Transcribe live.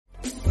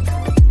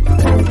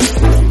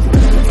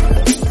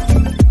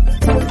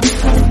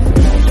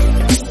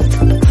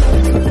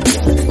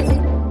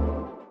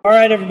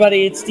right,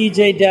 everybody, it's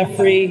DJ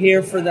Defree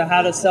here for the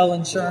How to Sell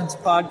Insurance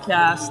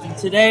podcast. And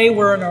today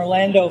we're in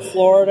Orlando,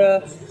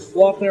 Florida,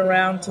 walking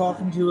around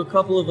talking to a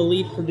couple of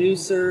elite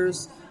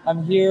producers.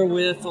 I'm here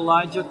with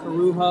Elijah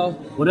Corujo,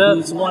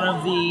 who's one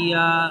of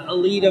the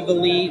elite of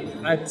elite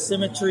at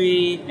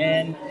Symmetry.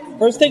 And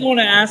first thing I want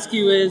to ask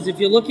you is, if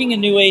you're looking a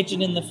new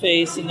agent in the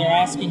face and they're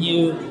asking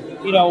you,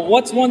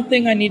 what's one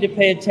thing I need to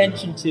pay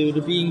attention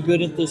to being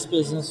good at this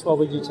business, what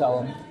would you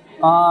tell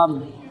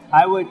them?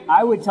 I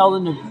would tell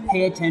them to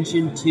pay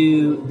attention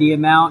to the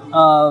amount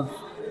of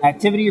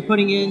activity you're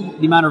putting in,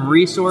 the amount of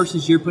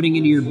resources you're putting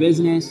into your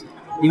business,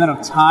 the amount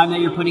of time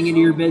that you're putting into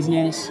your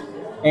business,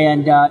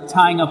 and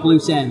tying up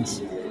loose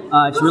ends.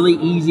 It's really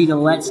easy to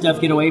let stuff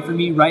get away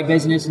from you, write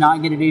business,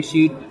 not get it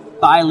issued,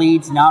 buy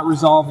leads, not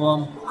resolve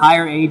them,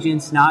 hire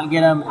agents, not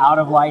get them out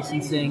of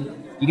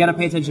licensing. You got to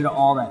pay attention to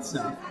all that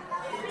stuff.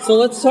 So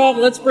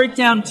let's break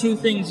down two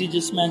things you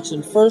just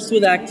mentioned. First,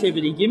 with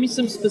activity. Give me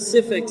some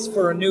specifics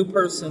for a new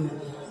person.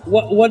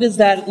 What does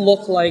that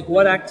look like?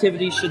 What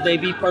activity should they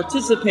be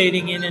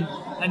participating in?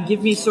 And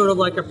give me sort of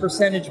like a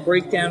percentage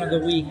breakdown of the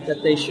week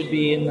that they should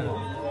be in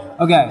that.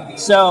 Okay,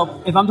 so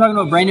if I'm talking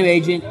to a brand new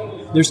agent,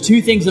 there's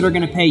two things that are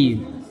going to pay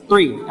you.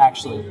 Three,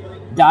 actually.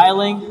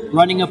 Dialing,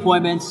 running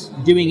appointments,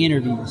 doing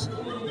interviews.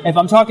 If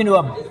I'm talking to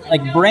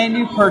a brand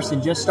new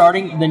person just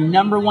starting, the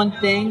number one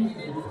thing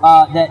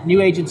that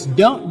new agents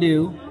don't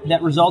do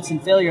that results in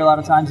failure a lot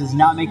of times is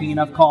not making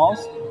enough calls.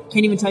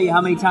 Can't even tell you how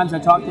many times I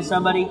talked to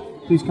somebody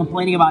who's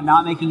complaining about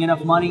not making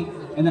enough money,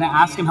 and then I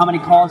asked them how many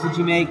calls did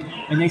you make,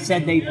 and they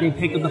said they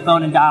picked up the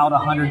phone and dialed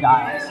 100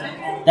 dials.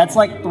 That's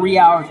like 3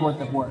 hours worth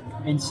of work.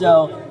 And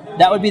so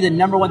that would be the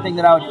number one thing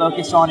that I would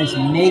focus on, is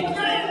make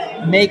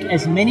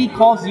as many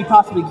calls as you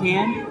possibly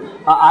can.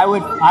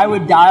 I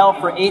would dial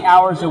for 8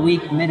 hours a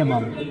week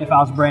minimum if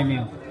I was brand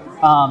new.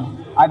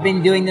 I've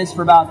been doing this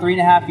for about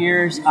 3.5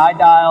 years. I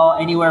dial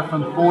anywhere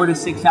from 4 to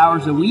 6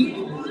 hours a week.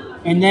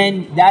 And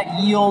then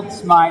that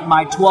yields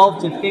my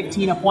 12 to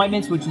 15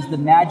 appointments, which is the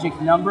magic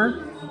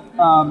number.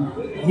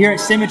 Here at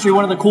Symmetry,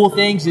 one of the cool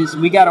things is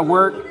we got to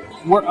work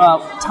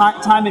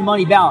time and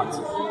money balance.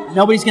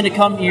 Nobody's going to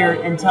come here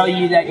and tell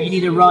you that you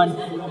need to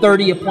run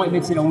 30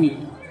 appointments in a week.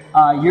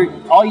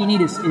 All you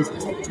need is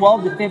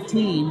 12 to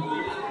 15,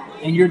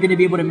 and you're going to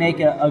be able to make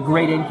a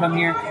great income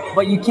here.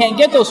 But you can't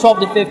get those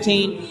 12 to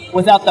 15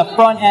 without the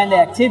front end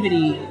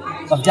activity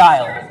of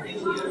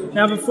dialing.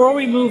 Now, before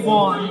we move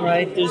on,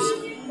 right, there's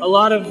a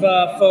lot of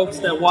folks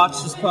that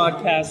watch this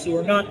podcast who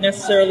are not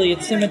necessarily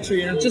at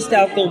Symmetry and are just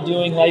out there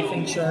doing life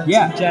insurance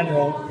in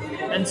general.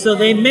 And so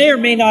they may or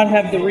may not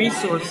have the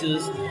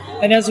resources.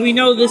 And as we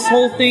know, this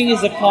whole thing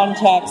is a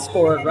contact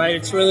sport, right?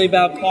 It's really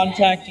about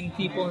contacting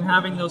people and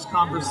having those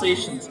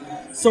conversations.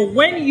 So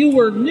when you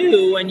were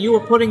new and you were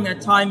putting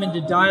that time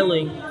into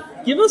dialing,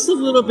 give us a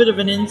little bit of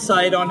an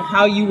insight on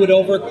how you would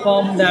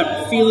overcome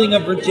that feeling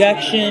of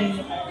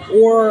rejection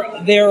or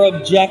their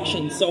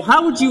objection. So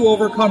how would you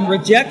overcome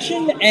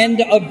rejection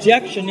and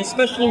objection,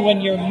 especially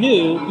when you're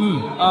new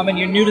and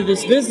you're new to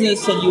this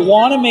business and you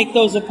want to make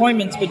those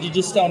appointments, but you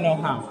just don't know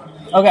how?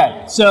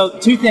 Okay, so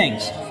two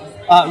things.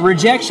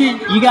 Rejection,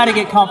 you got to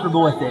get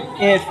comfortable with it.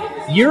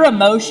 If your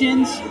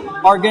emotions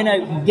are going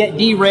to get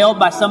derailed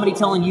by somebody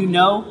telling you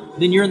no,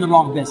 then you're in the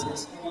wrong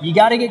business. You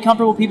got to get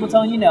comfortable with people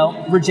telling you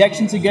no.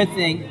 Rejection's a good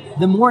thing.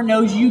 The more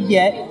no's you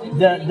get,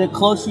 the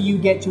closer you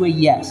get to a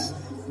yes.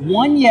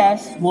 One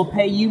yes will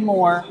pay you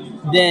more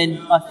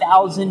than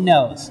 1,000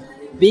 no's.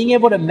 Being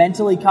able to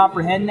mentally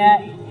comprehend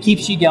that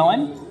keeps you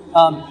going.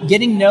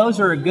 Getting no's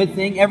are a good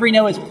thing. Every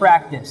no is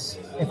practice.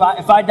 If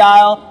I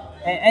dial,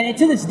 and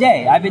to this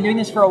day, I've been doing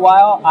this for a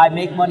while. I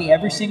make money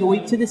every single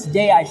week. To this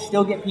day, I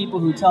still get people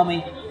who tell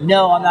me,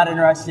 no, I'm not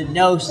interested.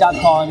 No, stop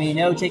calling me.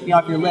 No, take me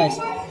off your list.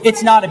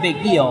 It's not a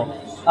big deal.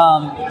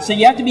 So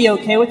you have to be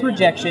okay with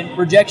rejection.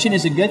 Rejection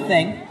is a good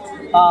thing.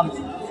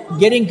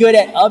 Getting good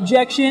at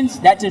objections,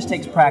 that just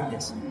takes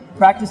practice.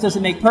 Practice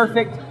doesn't make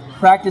perfect.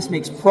 Practice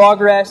makes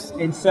progress.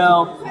 And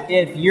so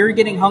if you're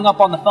getting hung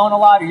up on the phone a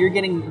lot, or you're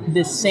getting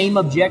this same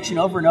objection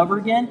over and over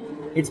again,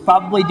 it's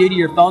probably due to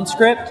your phone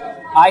script.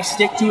 I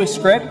stick to a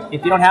script.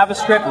 If you don't have a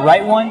script,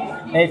 write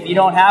one. If you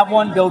don't have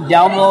one, go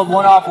download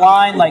one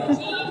offline. Like,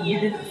 you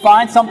can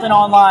find something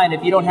online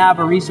if you don't have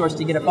a resource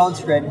to get a phone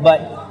script.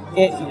 But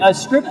a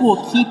script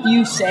will keep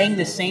you saying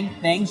the same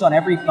things on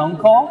every phone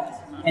call,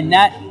 and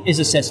that is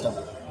a system.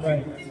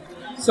 Right.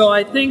 So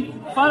I think,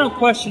 final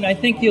question, I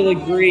think you'll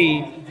agree,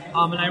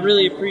 and I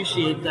really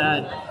appreciate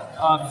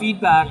that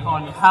feedback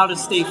on how to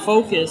stay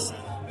focused,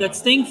 that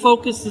staying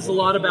focused is a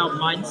lot about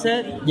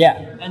mindset.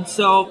 Yeah. And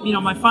so,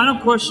 my final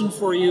question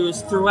for you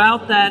is,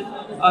 throughout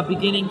that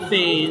beginning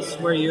phase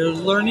where you're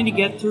learning to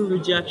get through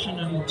rejection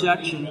and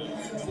rejection,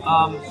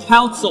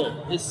 counsel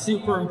is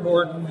super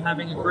important,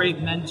 having a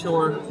great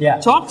mentor. Yeah.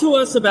 Talk to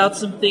us about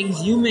some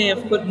things you may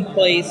have put in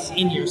place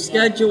in your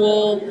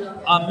schedule,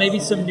 maybe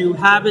some new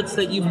habits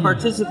that you've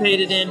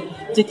participated in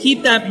to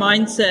keep that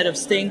mindset of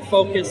staying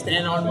focused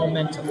and on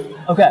momentum.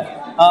 Okay.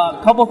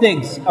 A couple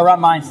things around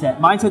mindset.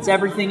 Mindset's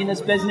everything in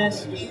this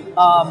business.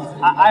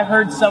 I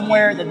heard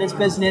somewhere that this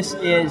business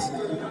is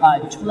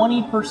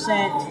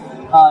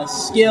 20%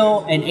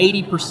 skill and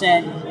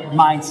 80%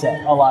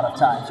 mindset a lot of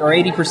times, or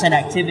 80%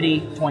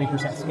 activity,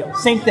 20% skill.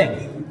 Same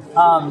thing.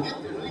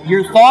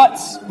 Your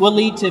thoughts will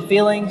lead to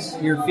feelings.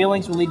 Your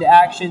feelings will lead to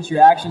actions.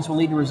 Your actions will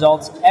lead to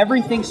results.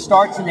 Everything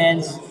starts and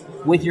ends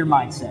with your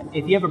mindset.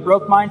 If you have a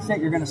broke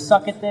mindset, you're going to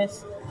suck at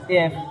this.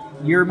 If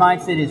your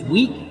mindset is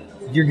weak,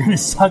 you're going to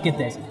suck at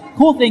this.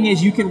 Cool thing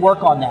is you can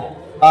work on that.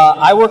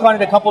 I work on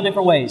it a couple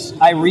different ways.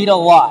 I read a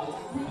lot.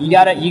 You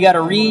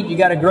gotta read. You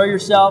gotta grow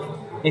yourself.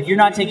 If you're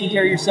not taking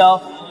care of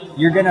yourself,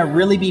 you're going to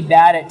really be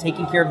bad at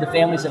taking care of the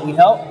families that we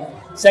help.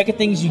 Second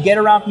thing is you get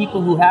around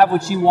people who have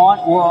what you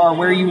want or are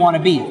where you want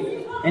to be.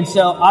 And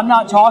so I'm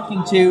not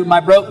talking to my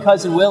broke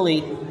cousin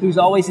Willie, who's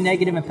always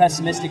negative and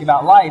pessimistic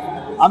about life.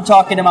 I'm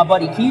talking to my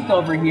buddy Keith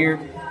over here,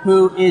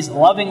 who is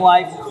loving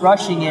life,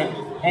 crushing it,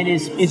 and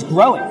is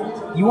growing.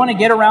 You want to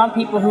get around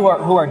people who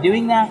are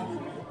doing that.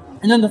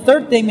 And then the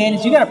third thing, man,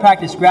 is you got to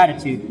practice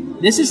gratitude.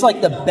 This is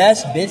like the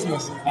best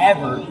business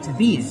ever to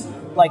be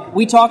in. Like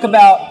we talk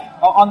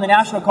about on the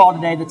national call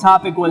today, the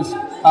topic was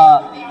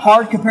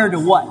hard compared to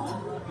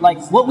what?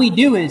 Like what we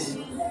do is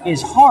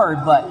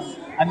hard, but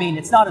I mean,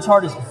 it's not as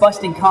hard as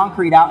busting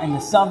concrete out in the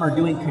summer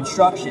doing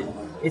construction.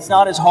 It's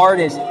not as hard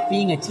as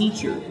being a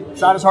teacher.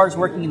 It's not as hard as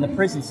working in the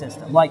prison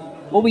system. Like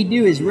what we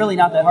do is really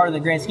not that hard in the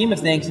grand scheme of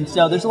things. And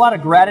so there's a lot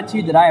of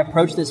gratitude that I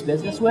approach this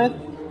business with.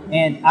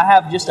 And I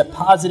have just a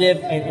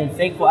positive and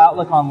thankful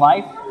outlook on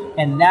life.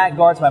 And that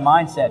guards my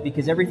mindset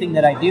because everything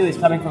that I do is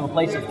coming from a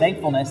place of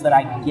thankfulness that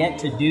I get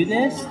to do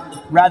this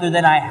rather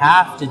than I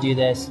have to do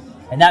this.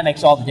 And that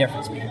makes all the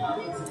difference, man.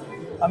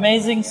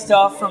 Amazing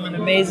stuff from an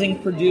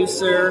amazing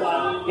producer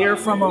here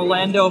from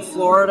Orlando,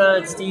 Florida.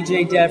 It's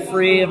DJ Debt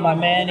Free and my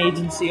man,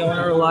 agency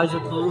owner Elijah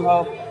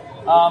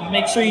Corujo.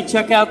 Make sure you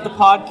check out the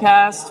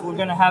podcast. We're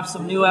going to have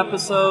some new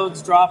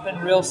episodes dropping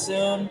real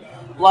soon.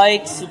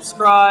 Like,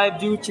 subscribe,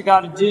 do what you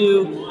got to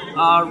do.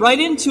 Write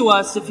into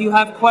us if you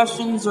have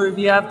questions or if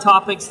you have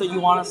topics that you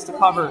want us to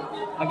cover.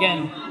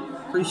 Again,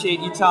 appreciate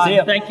your time. See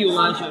ya. Thank you,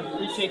 Elijah.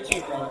 Appreciate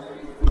you, brother.